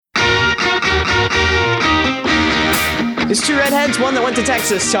It's two redheads, one that went to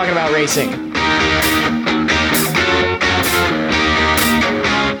Texas, talking about racing.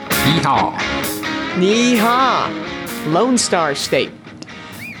 Yeehaw. Yeehaw. Lone Star State.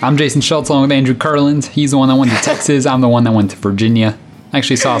 I'm Jason Schultz along with Andrew Carlins. He's the one that went to Texas. I'm the one that went to Virginia. I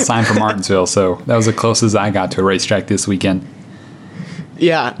actually saw a sign for Martinsville, so that was the closest I got to a racetrack this weekend.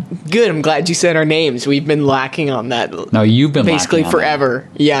 Yeah, good. I'm glad you said our names. We've been lacking on that. No, you've been basically lacking on forever.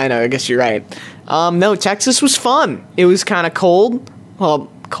 That. Yeah, I know. I guess you're right. No, Texas was fun. It was kind of cold.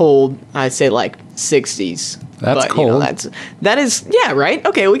 Well, cold. I'd say like 60s. That's but, cold. That is yeah, right.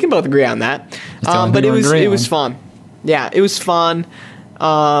 Okay, we can both agree on that. But it was fun. Yeah, it was fun.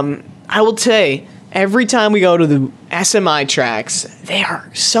 I will say, every time we go to the SMI tracks, they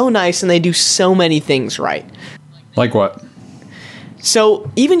are so nice and they do so many things right. Like what? So,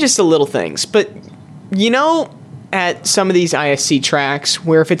 even just the little things. But, at some of these ISC tracks,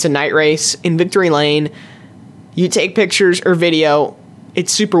 where if it's a night race in Victory Lane, you take pictures or video,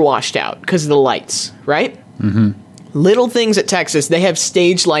 it's super washed out because of the lights, right? Mm-hmm. Little things at Texas, they have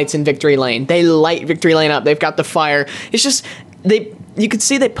stage lights in Victory Lane. They light Victory Lane up. They've got the fire. It's just, you could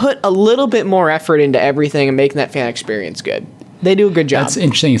see they put a little bit more effort into everything and making that fan experience good. They do a good job. That's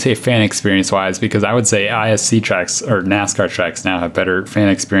interesting you say fan experience-wise, because I would say ISC tracks or NASCAR tracks now have better fan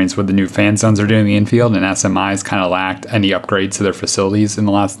experience with the new fan zones they're doing in the infield, and SMI's kind of lacked any upgrades to their facilities in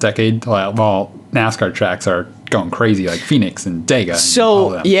the last decade, while NASCAR tracks are going crazy, like Phoenix and Dega.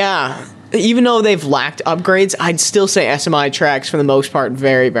 So, yeah, even though they've lacked upgrades, I'd still say SMI tracks, for the most part,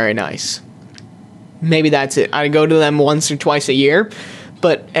 very, very nice. Maybe that's it. I go to them once or twice a year,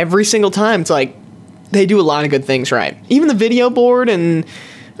 but every single time, it's like, they do a lot of good things right. Even the video board, and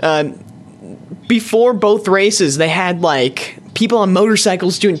before both races, they had like people on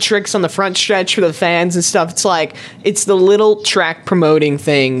motorcycles doing tricks on the front stretch for the fans and stuff. It's like, it's the little track promoting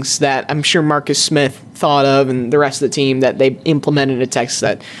things that I'm sure Marcus Smith thought of and the rest of the team that they implemented at Texas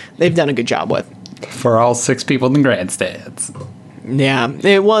that they've done a good job with. For all 6 people in the grandstands. Yeah,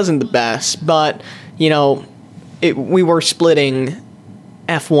 it wasn't the best, but, we were splitting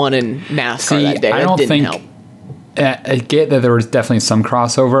F1 and NASCAR that day. That didn't help. I get that there was definitely some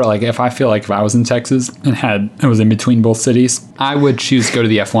crossover. Like, if I was in Texas and it was in between both cities, I would choose to go to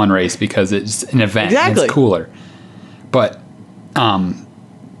the F1 race because it's an event. Exactly. And it's cooler. But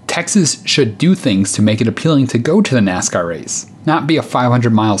Texas should do things to make it appealing to go to the NASCAR race. Not be a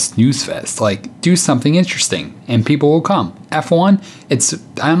 500-mile snooze fest. Like, do something interesting, and people will come. F1,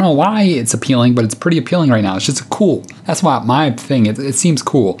 I don't know why it's appealing, but it's pretty appealing right now. It's just cool. That's why my thing, it seems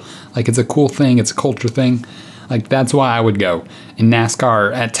cool. Like, it's a cool thing. It's a culture thing. Like, that's why I would go. In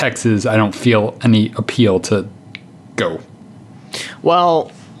NASCAR at Texas, I don't feel any appeal to go.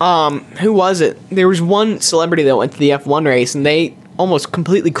 Well, who was it? There was one celebrity that went to the F1 race, and they almost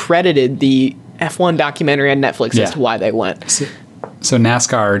completely credited the F1 documentary on Netflix as to why they went. So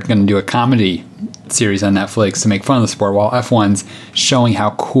NASCAR are going to do a comedy series on Netflix to make fun of the sport, while F1's showing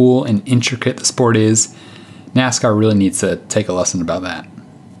how cool and intricate the sport is. NASCAR really needs to take a lesson about that.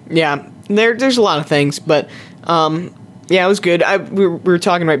 Yeah, there's a lot of things, but it was good. We were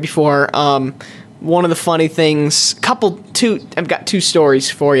talking right before. One of the funny things, I've got 2 stories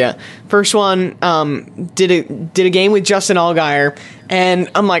for you. First one, did a game with Justin Allgaier,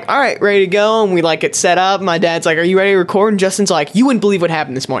 and I'm like, all right, ready to go, and we like get set up. My dad's like, are you ready to record? And Justin's like, you wouldn't believe what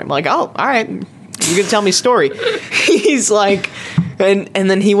happened this morning. I'm like, oh, all right, you're gonna tell me a story. He's like, and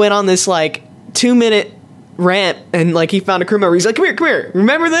then he went on this like 2-minute rant, and like he found a crew member. He's like, come here,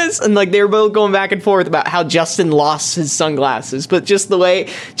 remember this? And like they were both going back and forth about how Justin lost his sunglasses, but just the way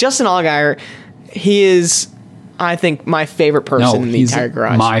Justin Allgaier, he is, I think, my favorite person in the entire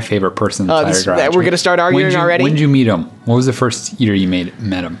garage. My favorite person in the entire garage. We're going to start arguing already? When did you meet him? What was the first year you met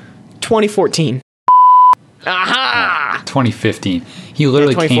him? 2014. Aha! 2015. He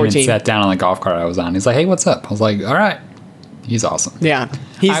literally came and sat down on the golf cart I was on. He's like, hey, what's up? I was like, all right. He's awesome. Yeah.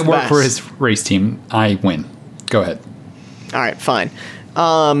 I work for his race team. I win. Go ahead. All right, fine.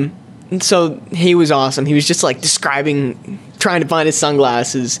 So he was awesome. He was just like trying to find his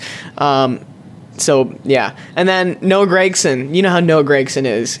sunglasses. So, yeah. And then Noah Gragson, you know how Noah Gragson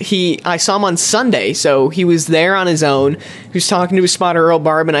is. I saw him on Sunday, so he was there on his own. He was talking to his spotter, Earl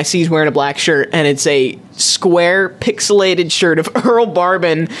Barbin. I see he's wearing a black shirt, and it's a square, pixelated shirt of Earl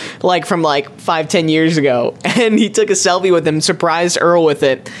Barbin, like from like 5-10 years ago. And he took a selfie with him, surprised Earl with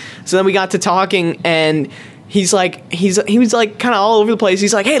it. So then we got to talking, and he was like kind of all over the place.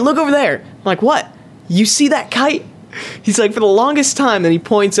 He's like, hey, look over there. I'm like, what? You see that kite? He's like, for the longest time, and he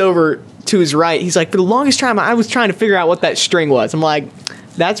points over to his right. He's like, for the longest time, I was trying to figure out what that string was. I'm like,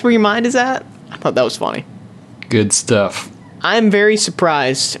 that's where your mind is at? I thought that was funny. Good stuff. I'm very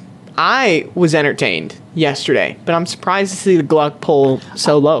surprised. I was entertained yesterday, but I'm surprised to see the Gluck poll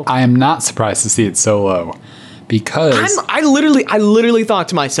so low. I am not surprised to see it so low because I literally thought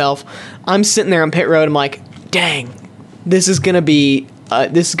to myself, I'm sitting there on pit road. I'm like, dang, this is gonna be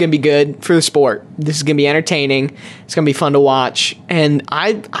good for the sport. This is gonna be entertaining. It's gonna be fun to watch. And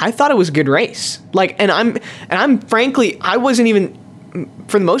I thought it was a good race. Like, and I'm frankly, I wasn't even,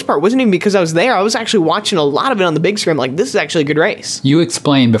 for the most part, wasn't even because I was there. I was actually watching a lot of it on the big screen. Like, this is actually a good race. You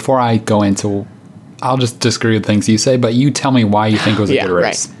explain before I go into. I'll just disagree with things you say, but you tell me why you think it was a good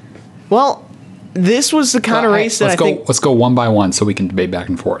race. Right. Well, this was the kind of race that let's go one by one so we can debate back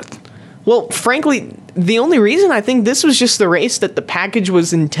and forth. Well, frankly, the only reason I think this was just the race that the package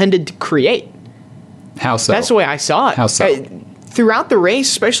was intended to create. How so? That's the way I saw it. How so? Throughout the race,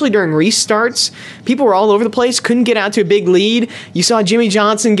 especially during restarts, people were all over the place, couldn't get out to a big lead. You saw Jimmy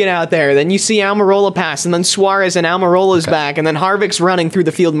Johnson get out there, then you see Almirola pass, and then Suarez and Almirola's back, and then Harvick's running through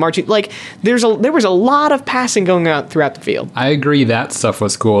the field marching. Like, there was a lot of passing going on throughout the field. I agree that stuff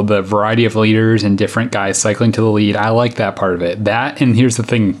was cool. The variety of leaders and different guys cycling to the lead. I like that part of it. That, and here's the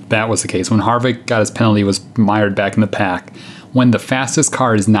thing, that was the case. When Harvick got his penalty, was mired back in the pack. When the fastest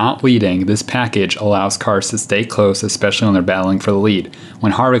car is not leading, this package allows cars to stay close, especially when they're battling for the lead.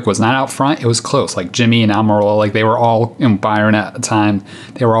 When Harvick was not out front, it was close. Like Jimmy and Almirola, like they were all, and Byron at the time,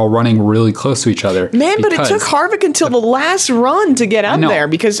 they were all running really close to each other. Man, but it took Harvick until the last run to get up there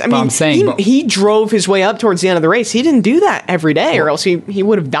because, I mean, he drove his way up towards the end of the race. He didn't do that every day or else he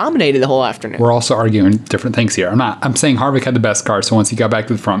would have dominated the whole afternoon. We're also arguing different things here. I'm saying Harvick had the best car, so once he got back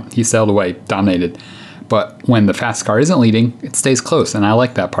to the front, he sailed away, dominated. But when the fast car isn't leading, it stays close, and I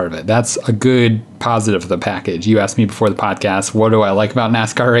like that part of it. That's a good positive of the package. You asked me before the podcast, what do I like about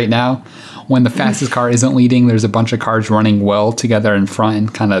NASCAR right now? When the fastest car isn't leading, there's a bunch of cars running well together in front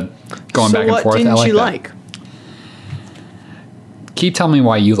and kind of going back and forth. So what didn't you like? Keep telling me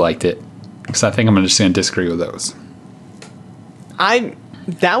why you liked it, because I think I'm just going to disagree with those.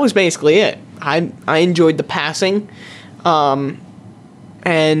 That was basically it. I enjoyed the passing,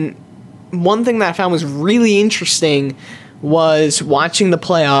 and one thing that I found was really interesting was watching the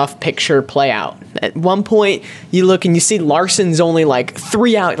playoff picture play out. At one point, you look and you see Larson's only like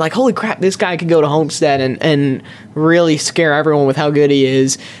 3 out. Like, holy crap, this guy could go to Homestead and really scare everyone with how good he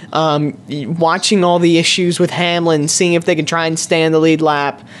is. Watching all the issues with Hamlin, seeing if they could try and stay in the lead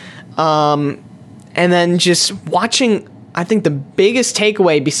lap. And then just watching, I think the biggest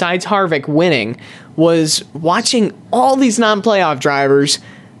takeaway besides Harvick winning was watching all these non-playoff drivers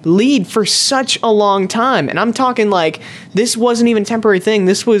lead for such a long time. And I'm talking like this wasn't even a temporary thing.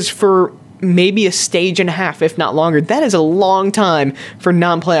 This was for maybe a stage and a half, if not longer. That is a long time for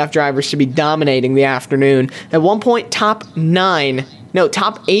non-playoff drivers to be dominating the afternoon. At one point, top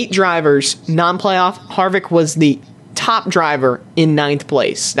 8 drivers, non-playoff, Harvick was the top driver in 9th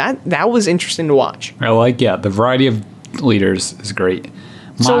place. That was interesting to watch. I like, the variety of leaders is great.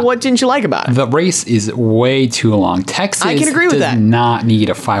 So what didn't you like about it? The race is way too long. Texas I can agree with does not need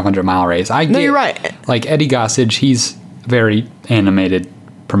a 500-mile race. You're right. Like Eddie Gossage, he's a very animated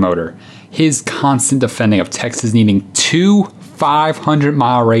promoter. His constant defending of Texas needing 2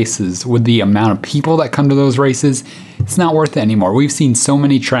 500-mile races with the amount of people that come to those races, it's not worth it anymore. We've seen so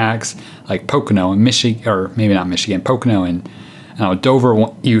many tracks like Pocono and Michigan, or maybe not Michigan, Pocono and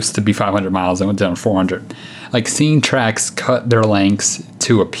Dover used to be 500 miles and went down to 400. Like seeing tracks cut their lengths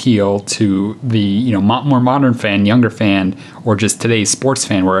to appeal to the more modern fan, younger fan, or just today's sports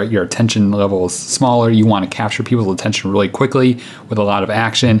fan where your attention level is smaller. You want to capture people's attention really quickly with a lot of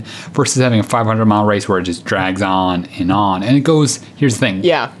action versus having a 500-mile race where it just drags on. And it goes, here's the thing.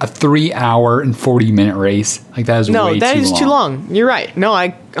 Yeah. A 3 hour and 40-minute race, like that is way too long. No, that is too long. You're right. No, I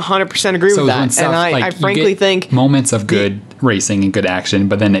 100% agree with that. And I frankly think moments of good racing and good action,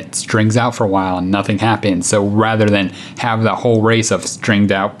 but then it strings out for a while and nothing happens. So rather than have the whole race of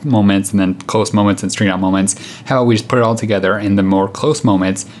stringed out moments and then close moments and stringed out moments, how about we just put it all together and the more close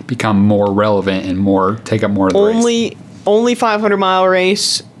moments become more relevant and take up more of the race. Only 500-mile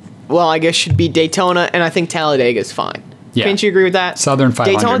race, well, I guess should be Daytona, and I think Talladega is fine. Yeah. Can't you agree with that? Southern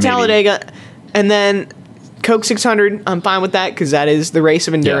 500 Daytona, maybe. Talladega, and then Coke 600, I'm fine with that because that is the race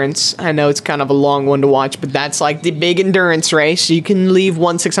of endurance. Yeah. I know it's kind of a long one to watch, but that's like the big endurance race. You can leave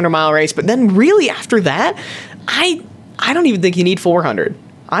one 600-mile race, but then really after that, I don't even think you need 400.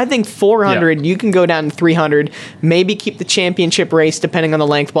 I think 400, you can go down to 300, maybe keep the championship race depending on the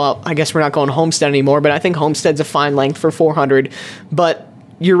length. Well, I guess we're not going Homestead anymore, but I think Homestead's a fine length for 400. But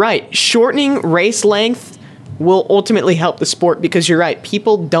you're right. Shortening race length will ultimately help the sport because you're right.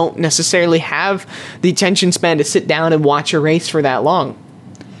 People don't necessarily have the attention span to sit down and watch a race for that long.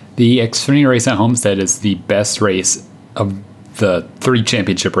 The Xfinity race at Homestead is the best race of the 3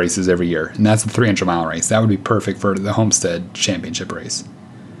 championship races every year, and that's a 300-mile race. That would be perfect for the Homestead Championship race.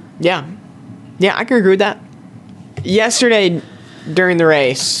 Yeah. Yeah, I can agree with that. Yesterday, during the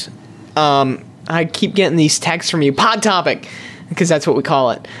race, I keep getting these texts from you. Pod Topic, because that's what we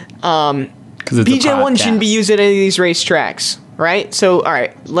call it. PJ1 shouldn't be used at any of these racetracks, right? So, all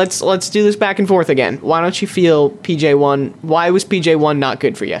right, let's do this back and forth again. Why don't you feel PJ1? Why was PJ1 not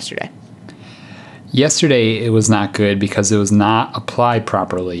good for yesterday? Yesterday, it was not good because it was not applied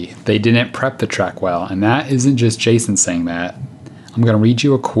properly. They didn't prep the track well, and that isn't just Jason saying that. I'm going to read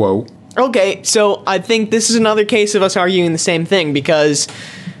you a quote. Okay, so I think this is another case of us arguing the same thing because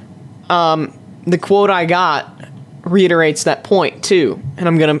the quote I got reiterates that point too. And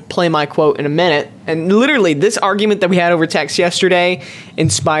I'm going to play my quote in a minute. And literally, this argument that we had over text yesterday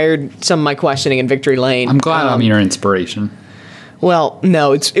inspired some of my questioning in Victory Lane. I'm glad I'm your inspiration. Well,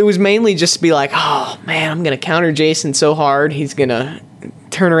 no, it was mainly just to be like, oh, man, I'm going to counter Jason so hard, he's going to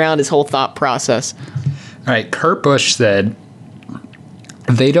turn around his whole thought process. All right, Kurt Busch said,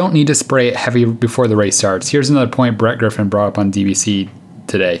 they don't need to spray it heavy before the race starts. Here's another point Brett Griffin brought up on DBC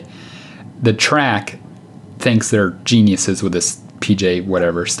today. The track thinks they're geniuses with this PJ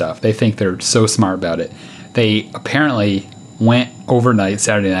whatever stuff. They think they're so smart about it. They apparently went overnight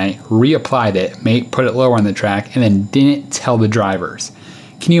Saturday night, reapplied it, put it lower on the track, and then didn't tell the drivers.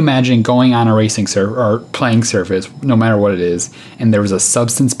 Can you imagine going on a racing or playing surface, no matter what it is, and there was a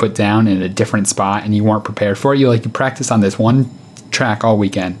substance put down in a different spot and you weren't prepared for it? You practice on this one track all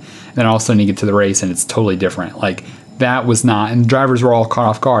weekend, and then all of a sudden you get to the race and it's totally different. That was not, and the drivers were all caught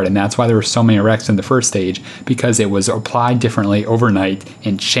off guard, and that's why there were so many wrecks in the first stage, because it was applied differently overnight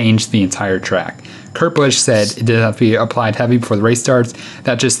and changed the entire track. Kurt Busch said it didn't have to be applied heavy before the race starts.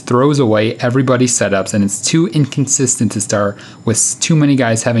 That just throws away everybody's setups, and it's too inconsistent to start with too many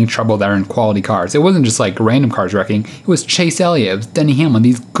guys having trouble that are in quality cars. It wasn't just random cars wrecking. It was Chase Elliott, it was Denny Hamlin,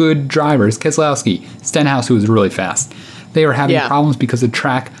 these good drivers, Keselowski, Stenhouse, who was really fast. They were having problems because the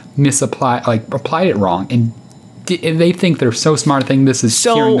track applied it wrong, and they think they're so smart. Think this is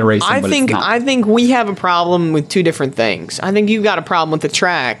steering the racing, but it's not. I think we have a problem with two different things. I think you've got a problem with the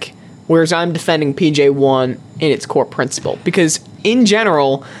track, whereas I'm defending PJ1 in its core principle. Because in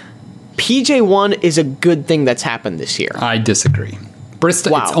general, PJ1 is a good thing that's happened this year. I disagree.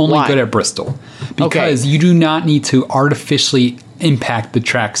 Bristol, wow, it's only why? Good at Bristol because you do not need to artificially impact the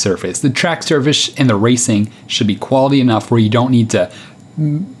track surface. The track surface and the racing should be quality enough where you don't need to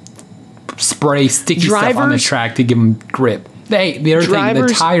spray sticky stuff on the track to give them grip. They're thinking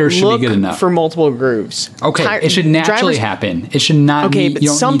the tires should be good enough for multiple grooves. Okay, it should naturally happen. It should not. Okay, but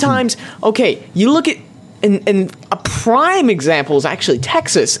sometimes you look at and a prime example is actually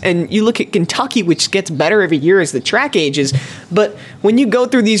Texas, and you look at Kentucky, which gets better every year as the track ages. But when you go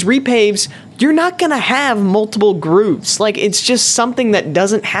through these repaves, you're not going to have multiple grooves. It's just something that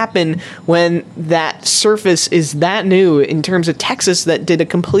doesn't happen when that surface is that new in terms of Texas that did a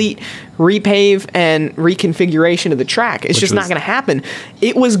complete repave and reconfiguration of the track. It's just not going to happen.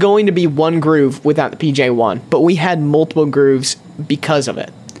 It was going to be one groove without the PJ1, but we had multiple grooves because of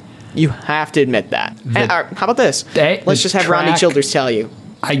it. You have to admit that. How about this? Let's just have Ronnie Childers tell you.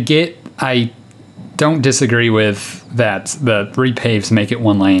 I don't disagree with that. The repaves make it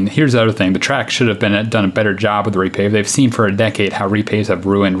one lane. Here's the other thing. The track should have done a better job with the repave. They've seen for a decade how repaves have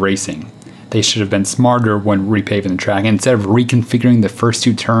ruined racing. They should have been smarter when repaving the track. And instead of reconfiguring the first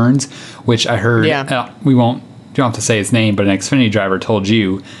 2 turns, which I heard, you don't have to say his name, but an Xfinity driver told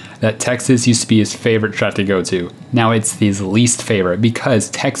you that Texas used to be his favorite track to go to. Now it's his least favorite because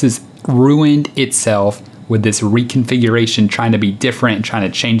Texas ruined itself with this reconfiguration, trying to be different, trying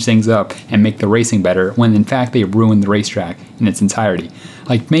to change things up and make the racing better, when in fact they ruined the racetrack in its entirety.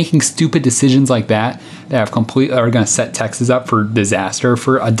 Making stupid decisions like that are going to set Texas up for disaster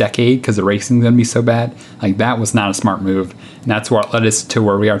for a decade because the racing's going to be so bad. That was not a smart move. And that's what led us to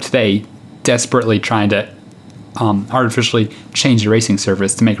where we are today, desperately trying to artificially change the racing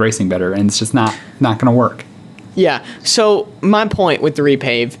surface to make racing better, and it's just not going to work. Yeah, so my point with the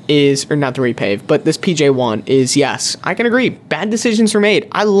repave is, or not the repave, but this PJ1 is, yes, I can agree. Bad decisions were made.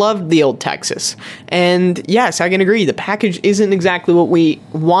 I loved the old Texas. And yes, I can agree. The package isn't exactly what we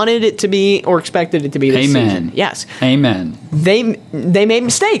wanted it to be or expected it to be this season. Yes. Amen. They made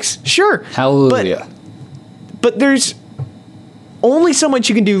mistakes, sure. Hallelujah. But there's only so much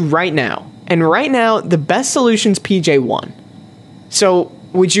you can do right now. And right now, the best solution's PJ1. So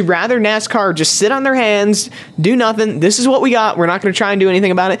would you rather NASCAR just sit on their hands, do nothing? This is what we got. We're not going to try and do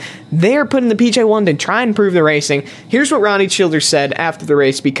anything about it. They're putting the PJ1 to try and improve the racing. Here's what Ronnie Childers said after the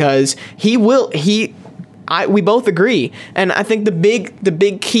race, because we both agree. And I think the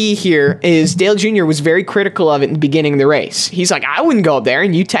big key here is Dale Jr. was very critical of it in the beginning of the race. He's like, I wouldn't go up there,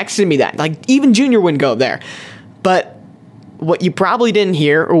 and you texted me that. Like, even Jr. wouldn't go up there. But what you probably didn't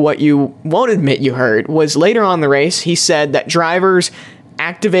hear, or what you won't admit you heard, was later on in the race, he said that drivers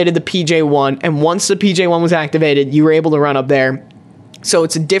activated the PJ1, and once the PJ1 was activated, you were able to run up there. So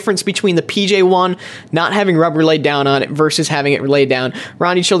it's a difference between the PJ1 not having rubber laid down on it versus having it laid down.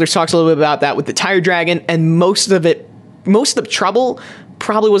 Ronnie Childers talks a little bit about that with the Tire Dragon, and most of the trouble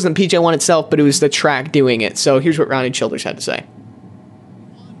probably wasn't the PJ1 itself, but it was the track doing it. So here's what Ronnie Childers had to say.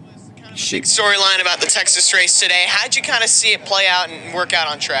 Big storyline about the Texas race today. How'd you kind of see it play out and work out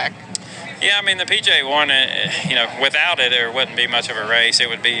on track? Yeah, I mean, the PJ1, without it, there wouldn't be much of a race. It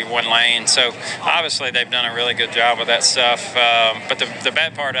would be one lane. So, obviously, they've done a really good job with that stuff. But the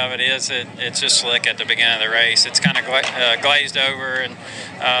bad part of it is it's just slick at the beginning of the race. It's kind of glazed over, and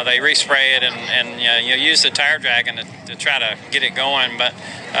they respray it and you use the Tire Dragon to try to get it going. But,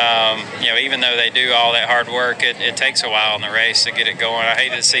 even though they do all that hard work, it takes a while in the race to get it going. I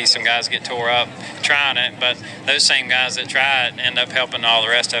hate to see some guys get tore up trying it, but those same guys that try it end up helping all the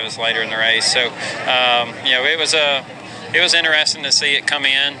rest of us later in the race. So, it was interesting to see it come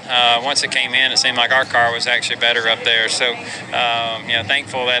in. Once it came in, it seemed like our car was actually better up there. So,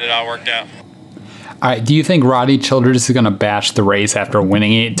 thankful that it all worked out. All right, do you think Roddy Childers is going to bash the race after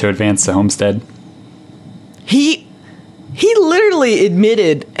winning it to advance to Homestead? He literally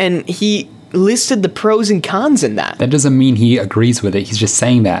admitted, and he listed the pros and cons in that. That doesn't mean he agrees with it. He's just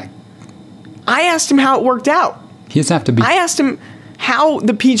saying that. I asked him how it worked out. He doesn't have to be. I asked him how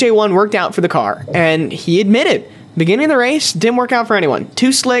the PJ1 worked out for the car, and he admitted beginning of the race didn't work out for anyone.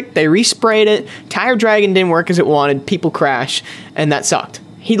 Too slick. They resprayed it. Tire Dragon didn't work as it wanted. People crashed, and that sucked.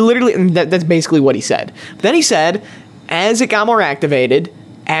 He literally, that's basically what he said. But then he said, as it got more activated,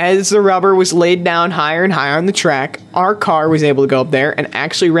 as the rubber was laid down higher and higher on the track, our car was able to go up there and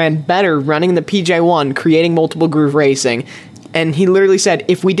actually ran better running the PJ1, creating multiple groove racing. And he literally said,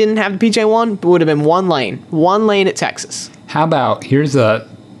 if we didn't have the PJ1, it would have been one lane at Texas. How about, here's a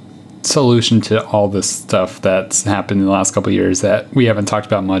solution to all this stuff that's happened in the last couple of years that we haven't talked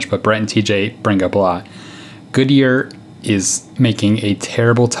about much, but Brett and TJ bring up a lot. Goodyear is making a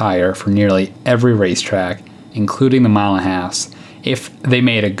terrible tire for nearly every racetrack, including the mile and a halves. If they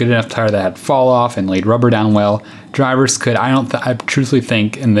made a good enough tire that had fall off and laid rubber down well, drivers could, I truthfully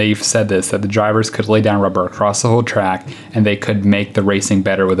think, and they've said this, that the drivers could lay down rubber across the whole track and they could make the racing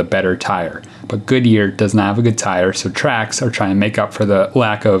better with a better tire. But Goodyear does not have a good tire, so tracks are trying to make up for the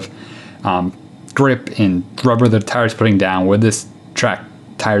lack of grip and rubber the tire's putting down with this track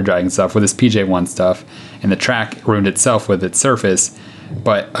Tire Dragon stuff, with this PJ1 stuff, and the track ruined itself with its surface.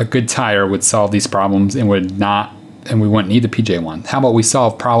 But a good tire would solve these problems and we wouldn't need the PJ1. How about we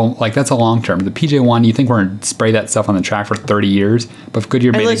solve problem, like that's a long term. The PJ1, you think we're going to spray that stuff on the track for 30 years? But if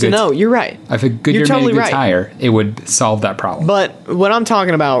Goodyear made a good... No, you're right. If Goodyear made a good tire, it would solve that problem. But what I'm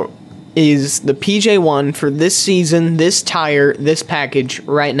talking about is the PJ1 for this season, this tire, this package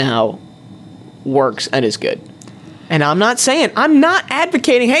right now works and is good. And I'm not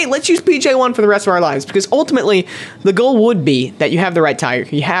advocating, hey, let's use PJ1 for the rest of our lives, because ultimately the goal would be that you have the right tire,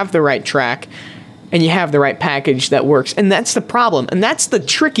 you have the right track, and you have the right package that works. And that's the problem. And that's the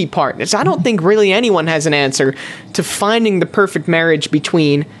tricky part. Is I don't think really anyone has an answer to finding the perfect marriage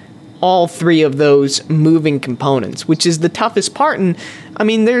between all three of those moving components, which is the toughest part. And I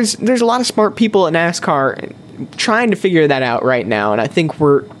mean, there's a lot of smart people in NASCAR trying to figure that out right now. And I think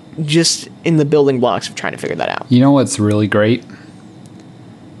we're just in the building blocks of trying to figure that out. You know what's really great?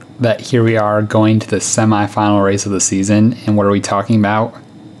 That here we are going to the semifinal race of the season. And what are we talking about?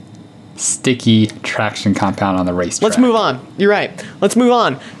 Sticky traction compound on the racetrack. Let's move on. You're right. Let's move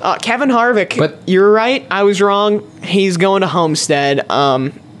on. Kevin Harvick. But you're right. I was wrong. He's going to Homestead.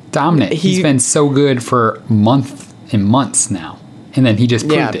 Dominant. He's been so good for months and months now, and then he just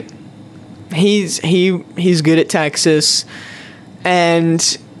proved it. He's good at Texas,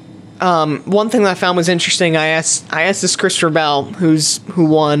 and one thing that I found was interesting. I asked this Christopher Bell, who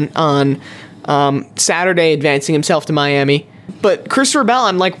won on Saturday, advancing himself to Miami. But Christopher Bell,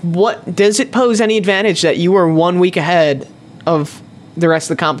 I'm like, what does it pose any advantage that you are 1 week ahead of the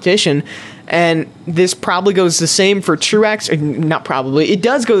rest of the competition? And this probably goes the same for Truex, or not probably, it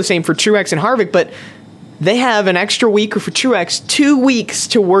does go the same for Truex and Harvick, but they have an extra week, or for Truex, 2 weeks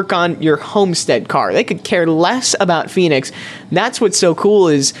to work on your Homestead car. They could care less about Phoenix. That's what's so cool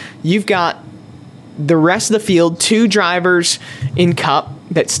is you've got the rest of the field, 2 drivers in Cup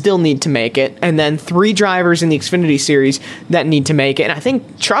that still need to make it, and then 3 drivers in the Xfinity Series that need to make it. And I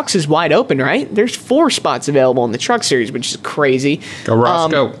think Trucks is wide open, right? There's 4 spots available in the Truck Series, which is crazy. Go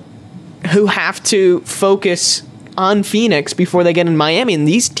Ross, go. who have to focus on Phoenix before they get in Miami. And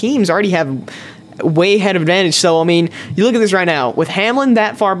these teams already have way ahead of advantage. So, I mean, you look at this right now. With Hamlin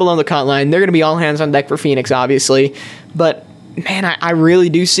that far below the cut line, they're going to be all hands on deck for Phoenix, obviously. But, man, I really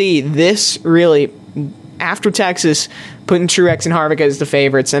do see this really, after Texas, putting Truex and Harvick as the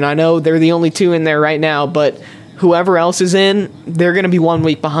favorites. And I know they're the only two in there right now, but whoever else is in, they're going to be 1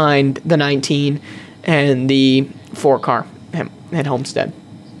 week behind the 19 and the 4 car at Homestead.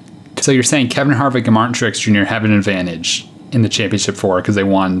 So you're saying Kevin Harvick and Martin Truex Jr. have an advantage in the championship 4 because they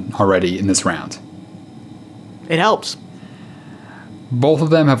won already in this round. It helps. Both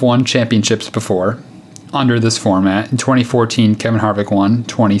of them have won championships before under this format. In 2014, Kevin Harvick won.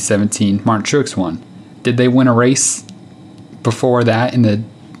 2017, Martin Truex won. Did they win a race before that in the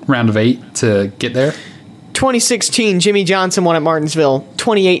round of 8 to get there? 2016, Jimmy Johnson won at Martinsville.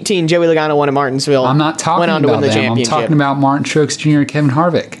 2018, Joey Logano won at Martinsville. I'm not talking went on to about win the them. I'm championship. talking about Martin Truex Jr. and Kevin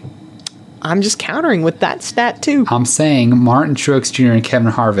Harvick. I'm just countering with that stat, too. I'm saying Martin Truex Jr. and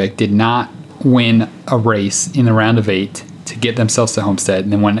Kevin Harvick did not win a race in the round of 8 to get themselves to Homestead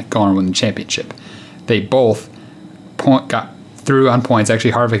and then go on and win the championship. They both got through on points.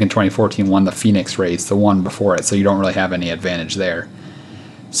 Actually, Harvick in 2014 won the Phoenix race, the one before it, so you don't really have any advantage there.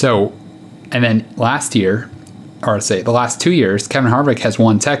 So, and then last year, or say the last 2 years, Kevin Harvick has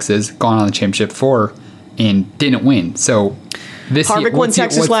won Texas, gone on the championship 4, and didn't win. So, Harvick won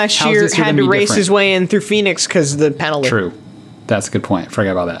Texas last year, had to race his way in through Phoenix because of the penalty. True. That's a good point.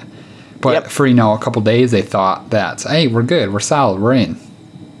 Forget about that. But for, a couple days, they thought that, hey, we're good. We're solid. We're in.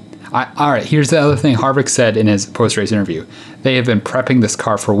 All right, here's the other thing Harvick said in his post-race interview. They have been prepping this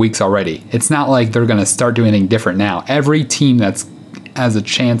car for weeks already. It's not like they're going to start doing anything different now. Every team that's has a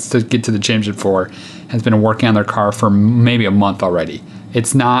chance to get to the championship 4 has been working on their car for maybe a month already.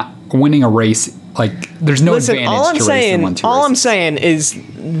 It's not winning a race. Like, there's no advantage to racing 1-2 all races. I'm saying is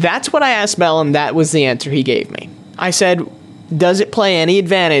that's what I asked Bell, and that was the answer he gave me. I said, does it play any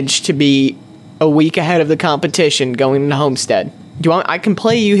advantage to be a week ahead of the competition going into Homestead? Do you want? I can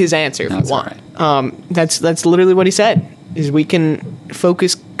play you his answer if you want. All right. That's literally what he said. Is we can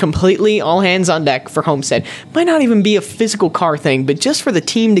focus completely all hands on deck for Homestead. Might not even be a physical car thing, but just for the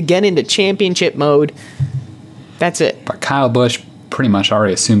team to get into championship mode. That's it. But Kyle Busch pretty much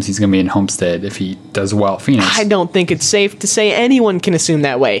already assumes he's going to be in Homestead if he does well at Phoenix. I don't think it's safe to say anyone can assume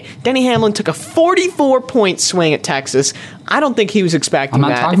that way. Denny Hamlin took a 44-point swing at Texas. I don't think he was expecting that.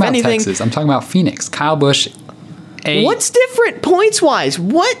 I'm not talking about Texas. I'm talking about Phoenix. Kyle Busch. What's different points-wise?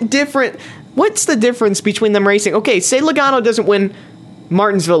 What's the difference between them racing? Okay, say Logano doesn't win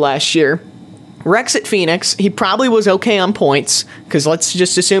Martinsville last year. Rex at Phoenix, he probably was okay on points, because let's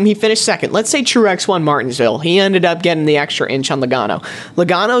just assume he finished second. Let's say Truex won Martinsville. He ended up getting the extra inch on Logano.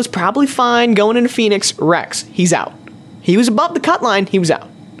 Logano's probably fine going into Phoenix. Rex, he's out. He was above the cut line. He was out.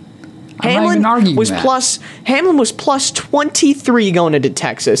 Hamlin was plus 23 going into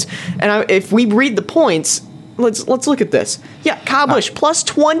Texas. And if we read the points, let's look at this. Yeah, Kyle Busch plus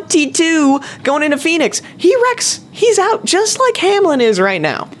 22 going into Phoenix. He's out just like Hamlin is right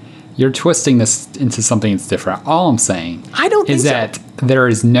now. You're twisting this into something that's different. All I'm saying is that there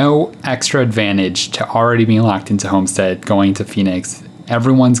is no extra advantage to already being locked into Homestead going to Phoenix.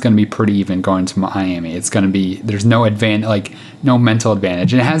 Everyone's going to be pretty even going to Miami. It's going to be, there's no advantage, like no mental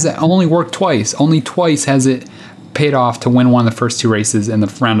advantage. And it has only worked twice. Only twice has it paid off to win one of the first 2 races in the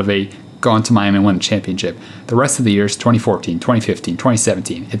round of 8, go into Miami and win the championship. The rest of the years, 2014, 2015,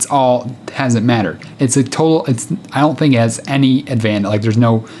 2017, hasn't mattered. It's a total, I don't think it has any advantage. Like, there's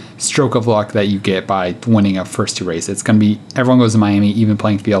no stroke of luck that you get by winning a first 2 races. It's going to be, everyone goes to Miami, even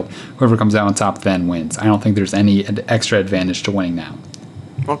playing field. Whoever comes out on top then wins. I don't think there's any extra advantage to winning now.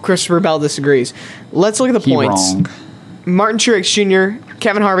 Well, Christopher Bell disagrees. Let's look at the points. Wrong. Martin Truex Jr.,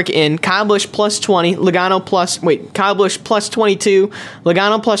 Kevin Harvick in, Kyle Busch plus 20, Kyle Busch plus 22,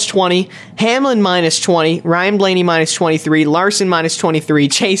 Logano plus 20, Hamlin minus 20, Ryan Blaney minus 23, Larson minus 23,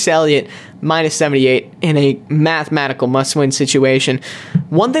 Chase Elliott minus 78 in a mathematical must-win situation.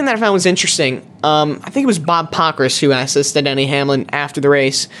 One thing that I found was interesting, I think it was Bob Pockrass who asked this to Denny Hamlin after the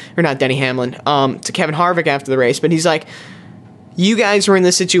race, or not Denny Hamlin, to Kevin Harvick after the race, but he's like, you guys were in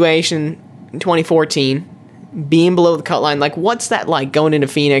this situation in 2014, being below the cut line, like, what's that like going into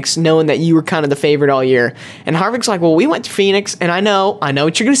Phoenix, knowing that you were kind of the favorite all year? And Harvick's like, well, we went to Phoenix, and I know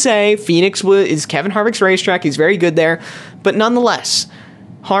what you're going to say. Phoenix is Kevin Harvick's racetrack. He's very good there. But nonetheless,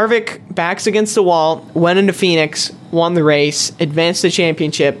 Harvick, backs against the wall, went into Phoenix, won the race, advanced the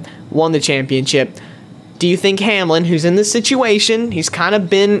championship, won the championship. Do you think Hamlin, who's in this situation, he's kind of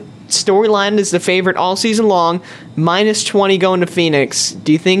been storylined as the favorite all season long, minus 20 going to Phoenix,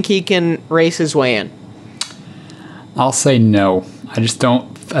 do you think he can race his way in? I'll say no. I just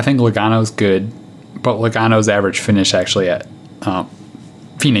don't I think Logano's good, but Logano's average finish actually at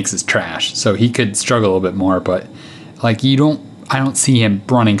Phoenix is trash. So he could struggle a little bit more, but like I don't see him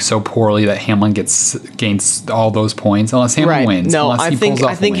running so poorly that Hamlin gains all those points unless Hamlin wins. No, I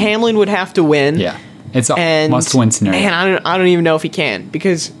think Hamlin would have to win. Yeah. It's a must-win scenario. And I don't even know if he can,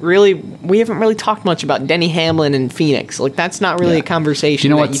 because really we haven't really talked much about Denny Hamlin and Phoenix. Like, that's not really a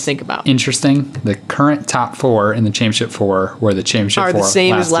conversation that you think about. Interesting? The current top 4 in the Championship 4 were the Championship 4 are the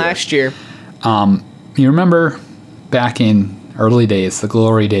same as last year. You remember back in early days, the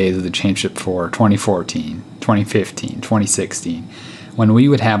glory days of the Championship 4, 2014, 2015, 2016, when we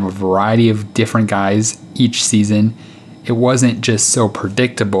would have a variety of different guys each season. It wasn't just so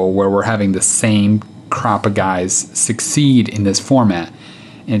predictable where we're having the same crop of guys succeed in this format.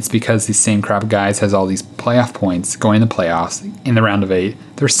 And it's because the same crop of guys has all these playoff points going to the playoffs in the round of 8.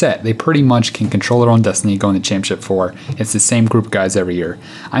 They're set. They pretty much can control their own destiny going to Championship 4. It's the same group of guys every year.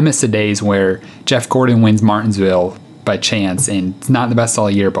 I miss the days where Jeff Gordon wins Martinsville by chance and it's not the best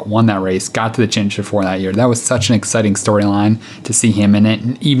all year, but won that race, got to the Championship 4 that year. That was such an exciting storyline to see him in it.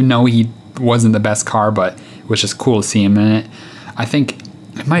 And even though he wasn't the best car, but it was just cool to see him in it. I think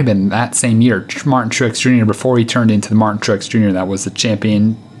it might have been that same year, Martin Truex Jr., before he turned into the Martin Truex Jr. that was the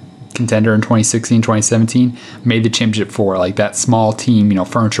champion contender in 2016, 2017, made the Championship 4. Like that small team,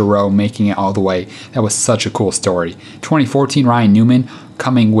 Furniture Row making it all the way. That was such a cool story. 2014, Ryan Newman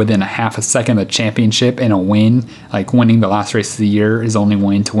coming within a half a second of the championship and a win, like winning the last race of the year, his only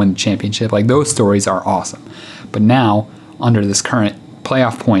win to win the championship. Like those stories are awesome. But now, under this current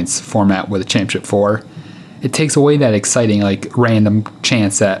playoff points format with a Championship 4, it takes away that exciting, like, random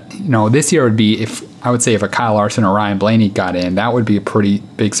chance that, this year would be, if a Kyle Larson or Ryan Blaney got in, that would be a pretty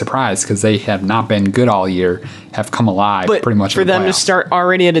big surprise because they have not been good all year, have come alive pretty much. For them to start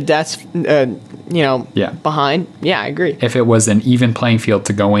already at a death, behind, I agree. If it was an even playing field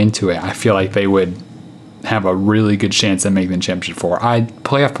to go into it, I feel like they would have a really good chance at making the Championship 4.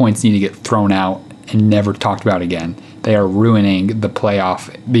 Playoff points need to get thrown out and never talked about again. They are ruining the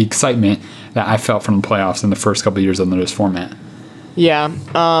excitement that I felt from the playoffs in the first couple of years under this format. Yeah.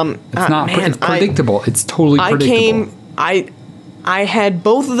 It's predictable. It's totally predictable. I had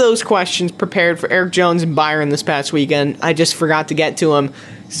both of those questions prepared for Eric Jones and Byron this past weekend. I just forgot to get to them.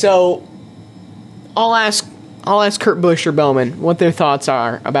 So I'll ask Kurt Busch or Bowman what their thoughts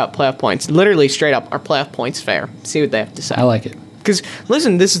are about playoff points. Literally straight up, are playoff points fair? See what they have to say. I like it. Because,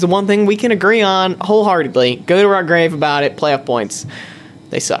 listen, this is the one thing we can agree on wholeheartedly. Go to our grave about it. Playoff points.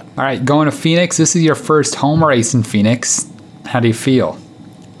 They suck. All right, going to Phoenix. This is your first home race in Phoenix. How do you feel?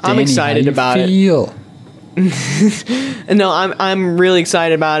 I'm excited about it. No, I'm really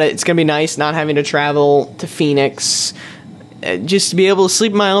excited about it. It's going to be nice not having to travel to Phoenix. Just to be able to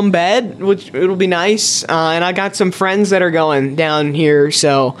sleep in my own bed, which it'll be nice. And I got some friends that are going down here,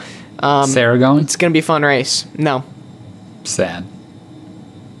 so... Sarah going? It's going to be a fun race. No. Sad.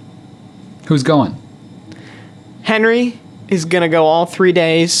 Who's going? Henry is going to go all 3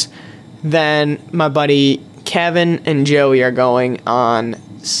 days. Then my buddy Kevin and Joey are going on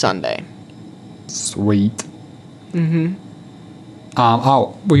Sunday. Sweet. Mm-hmm.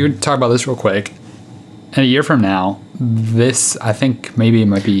 We would talk about this real quick. In a year from now, I think maybe it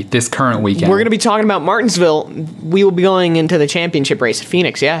might be this current weekend. We're going to be talking about Martinsville. We will be going into the championship race at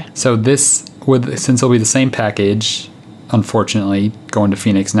Phoenix, yeah. So since it'll be the same package, unfortunately, going to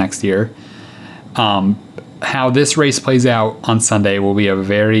Phoenix next year, how this race plays out on Sunday will be a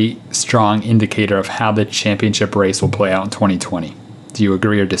very strong indicator of how the championship race will play out in 2020. Do you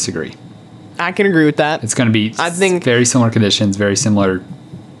agree or disagree? I can agree with that. It's going to be very similar conditions, very similar,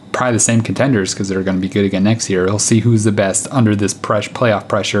 probably the same contenders because they're going to be good again next year. We'll see who's the best under this playoff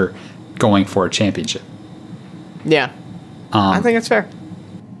pressure going for a championship. Yeah. I think that's fair.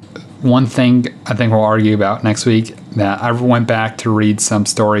 One thing I think we'll argue about next week, that I went back to read some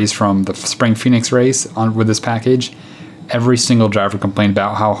stories from the Spring Phoenix race with this package. Every single driver complained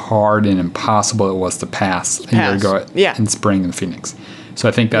about how hard and impossible it was to pass a year ago in Spring in Phoenix. So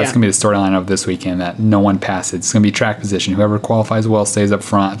I think that's going to be the storyline of this weekend, that no one passes. It's going to be track position. Whoever qualifies well stays up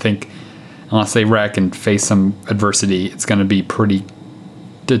front. I think unless they wreck and face some adversity, it's going to be pretty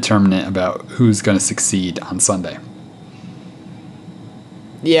determinant about who's going to succeed on Sunday.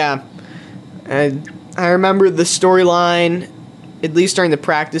 Yeah. I remember the storyline, at least during the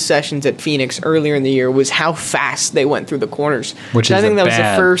practice sessions at Phoenix earlier in the year, was how fast they went through the corners. Which is that was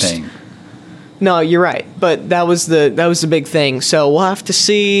the first thing. No, you're right, but that was the big thing. So we'll have to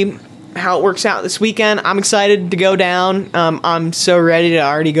see how it works out this weekend. I'm excited to go down. I'm so ready to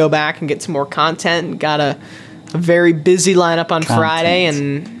already go back and get some more content. Got a very busy lineup on Friday,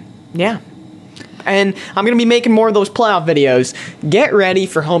 and yeah. And I'm going to be making more of those playoff videos. Get ready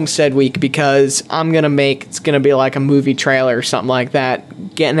for Homestead Week because it's going to be like a movie trailer or something like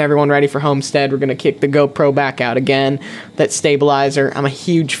that. Getting everyone ready for Homestead. We're going to kick the GoPro back out again. That stabilizer, I'm a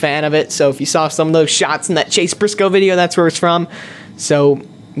huge fan of it. So if you saw some of those shots in that Chase Briscoe video, that's where it's from. So,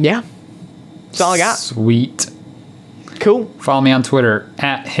 yeah. That's all I got. Sweet. Cool. Follow me on Twitter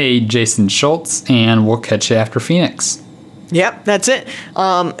at HeyJasonSchultz, and we'll catch you after Phoenix. Yep, that's it.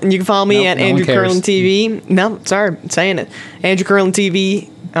 And you can follow me at no Andrew one cares. Curlin TV. No, sorry, I'm saying it. Andrew Curlin TV.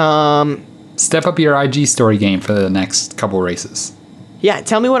 Step up your IG story game for the next couple races. Yeah,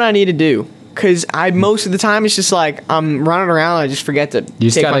 tell me what I need to do. Because most of the time it's just like I'm running around and I just forget to You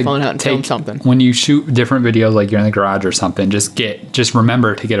just take gotta my phone out and film something. When you shoot different videos, like you're in the garage or something, just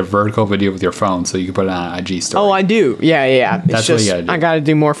remember to get a vertical video with your phone so you can put it on an IG story. Oh, I do. Yeah. That's what you gotta do. I got to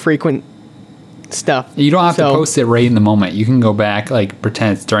do more frequent stuff. You don't have to post it right in the moment. You can go back, like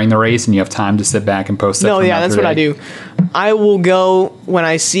pretend it's during the race, and you have time to sit back and post it. No, from yeah, that's what I day. do. I will go when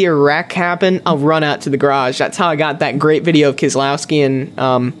I see a wreck happen. I'll run out to the garage. That's how I got that great video of Keselowski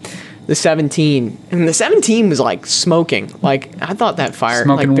and the 17. And the 17 was like smoking. Like I thought that fire,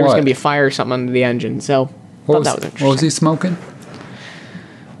 Smoking like there was what? gonna be a fire or something under the engine. So What thought was, that was interesting. what was he smoking?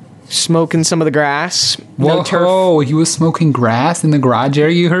 Smoking some of the grass. No turf. Whoa, he was smoking grass in the garage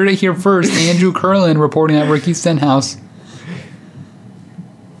area. You heard it here first. Andrew Curlin reporting at Ricky Stenhouse.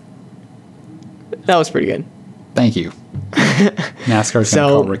 That was pretty good. Thank you. NASCAR's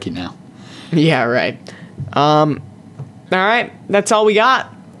gonna call Ricky now. Yeah, right. All right, that's all we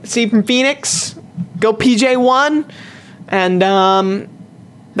got. See you from Phoenix. Go PJ1. And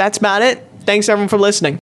that's about it. Thanks everyone for listening.